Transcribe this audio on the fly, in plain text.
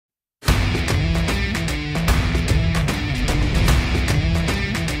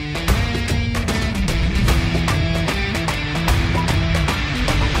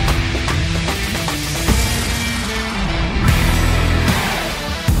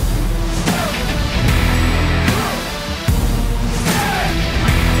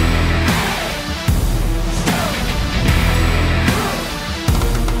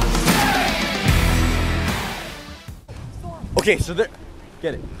Okay, so get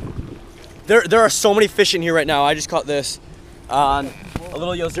it. There are so many fish in here right now. I just caught this on a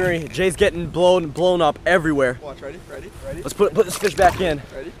little Yozuri. Jay's getting blown up everywhere. Watch, ready? Let's put this fish back in.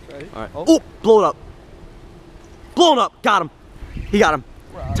 Ready? All right. Oh, blown up. Blown up. Got him. He got him.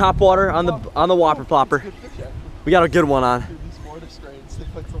 Top water on the whopper plopper. We got a good one on. Dude, these mortar strains, they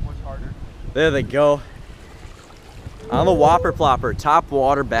fight so much harder. There they go. On the whopper plopper, top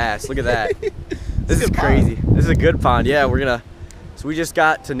water bass. Look at that. This is crazy. This is a good pond. Yeah, so we just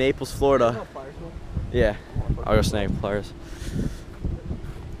got to Naples, Florida. Yeah, I'll go snag pliers.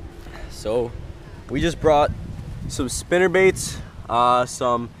 So we just brought some spinner baits,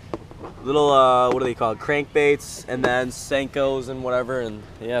 some little what do they call it, crankbaits, and then Senkos and whatever, and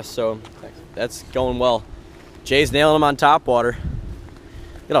yeah, so that's going well. Jay's nailing them on top water.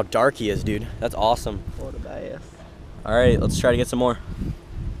 Look at how dark he is, dude. That's awesome. Florida bass. All right, let's try to get some more.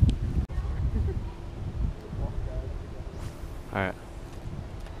 All right.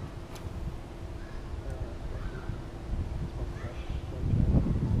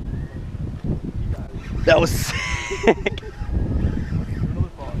 That was sick.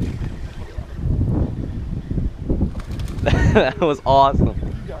 That was awesome.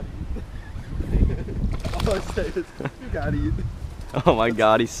 All I say is, you gotta eat. Oh my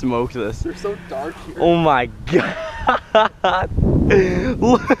god, he smoked this. They're so dark here. Oh my god.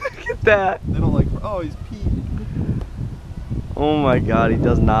 Look at that. They don't like, oh, he's peed. Oh my god, he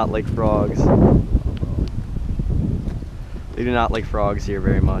does not like frogs. They do not like frogs here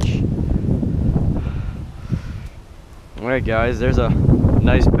very much. Alright guys, there's a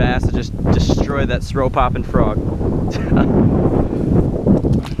nice bass that just destroyed that throw popping frog.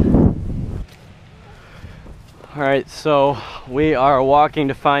 Alright, so we are walking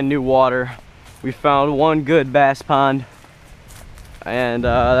to find new water. We found one good bass pond, and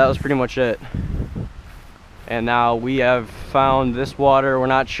that was pretty much it. And now we have found this water. We're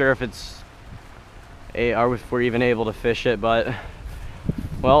not sure if if we're even able to fish it, but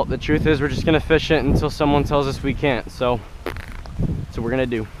well, the truth is we're just gonna fish it until someone tells us we can't. So that's what we're gonna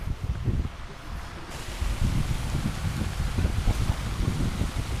do.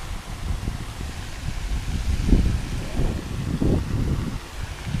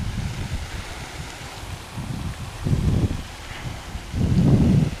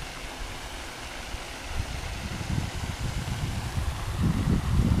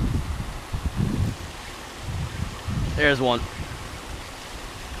 There's one.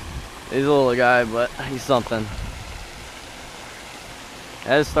 He's a little guy, but he's something.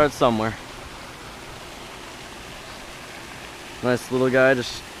 Had to start somewhere. Nice little guy,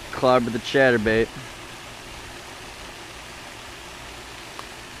 just clobbered the chatterbait.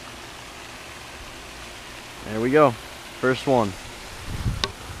 There we go, first one.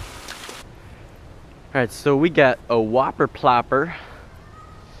 Alright, so we got a whopper plopper.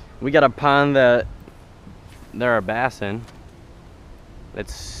 We got a pond that there are bass in.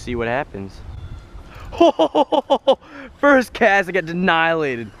 Let's see what happens. Oh, first cast, I got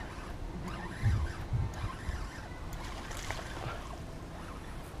annihilated.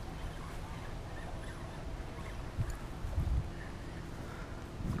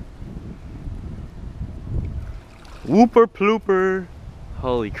 Whooper plooper.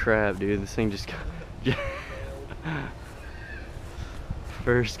 Holy crap, dude, this thing just got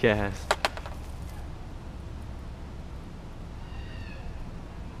first cast.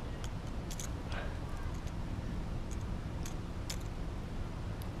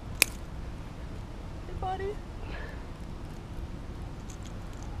 Buddy.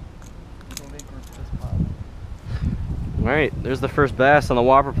 Alright, there's the first bass on the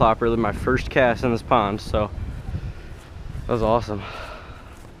whopper plopper, my first cast in this pond, so that was awesome.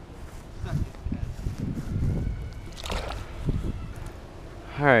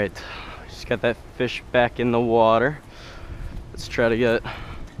 Alright, just got that fish back in the water. Let's try to get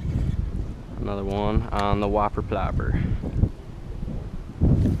another one on the whopper plopper.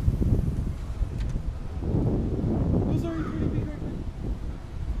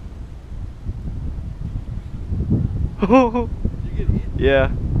 You get eat? Yeah.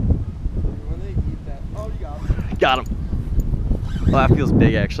 When they eat that, oh, you got him. Got him. Well, that feels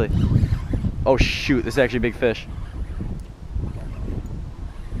big actually. Oh shoot, this is actually a big fish.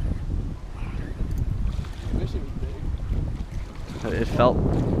 Fishing was big. It felt,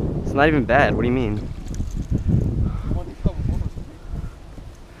 it's not even bad. What do you mean?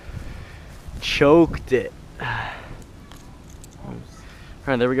 Choked it. Alright,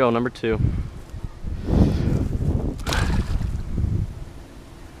 there we go, number two.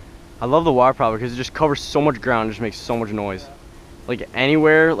 I love the water plopper because it just covers so much ground, it just makes so much noise. Like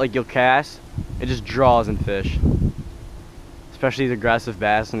anywhere like you'll cast, it just draws in fish. Especially these aggressive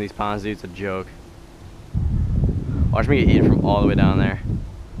bass in these ponds, dude, it's a joke. Watch me get eaten from all the way down there.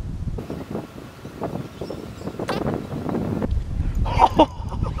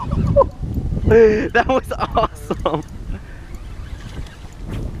 That was awesome.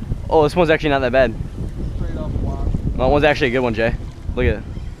 Oh, this one's actually not that bad. Straight off whopper. That one's actually a good one, Jay. Look at it.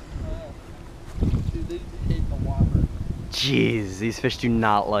 Dude, they hate the whopper. Jeez, these fish do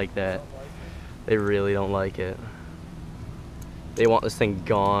not like that. They really don't like it. They want this thing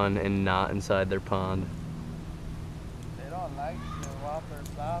gone and not inside their pond. They don't like the whopper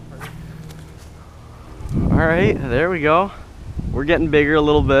plopper. Alright, there we go. We're getting bigger a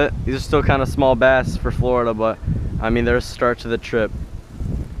little bit. These are still kind of small bass for Florida, but I mean, they're a start to the trip.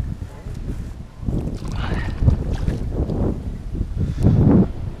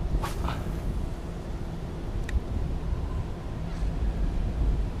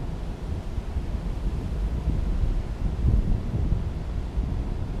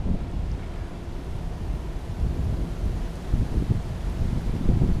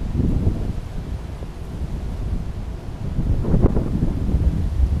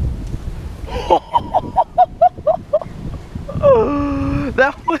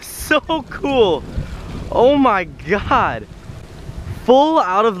 That was so cool. Oh my god. Full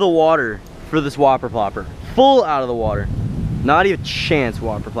out of the water for this whopper plopper. Full out of the water. Not even a chance,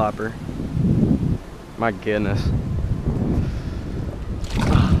 whopper plopper. My goodness.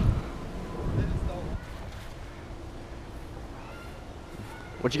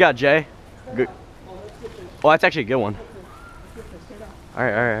 What you got, Jay? Good. Oh, that's actually a good one.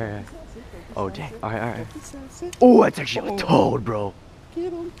 Alright, alright, alright. Oh, dang. Alright, alright. Oh, that's actually a toad, bro.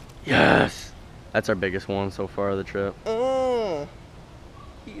 Get him. Yes. That's our biggest one so far of the trip.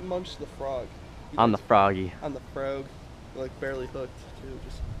 He munched the frog. On the froggy. On the frog. Like barely hooked too.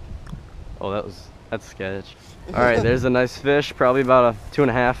 Just. Oh, that's sketch. Alright, there's a nice fish. Probably about a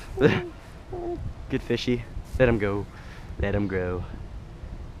 2.5. Good fishy. Let him go. Let him grow.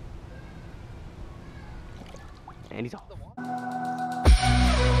 And he's off.